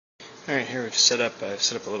Alright, here I've set up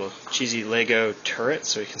a little cheesy Lego turret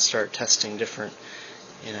so we can start testing different,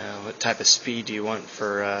 what type of speed do you want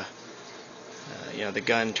for, the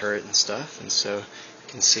gun turret and stuff. And so you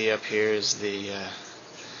can see up here is the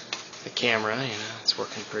camera. It's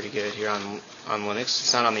working pretty good here on Linux.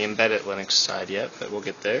 It's not on the embedded Linux side yet, but we'll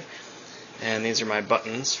get there. And these are my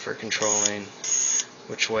buttons for controlling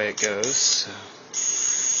which way it goes. So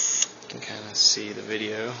you can kind of see the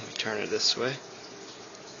video. We turn it this way.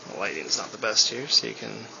 The lighting's not the best here, so you can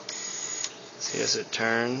see as it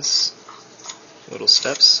turns little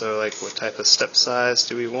steps. So like, what type of step size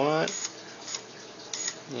do we want?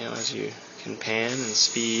 As you can pan and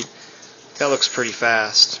speed. That looks pretty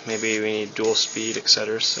fast. Maybe we need dual speed,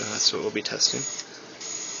 etc. So that's what we'll be testing.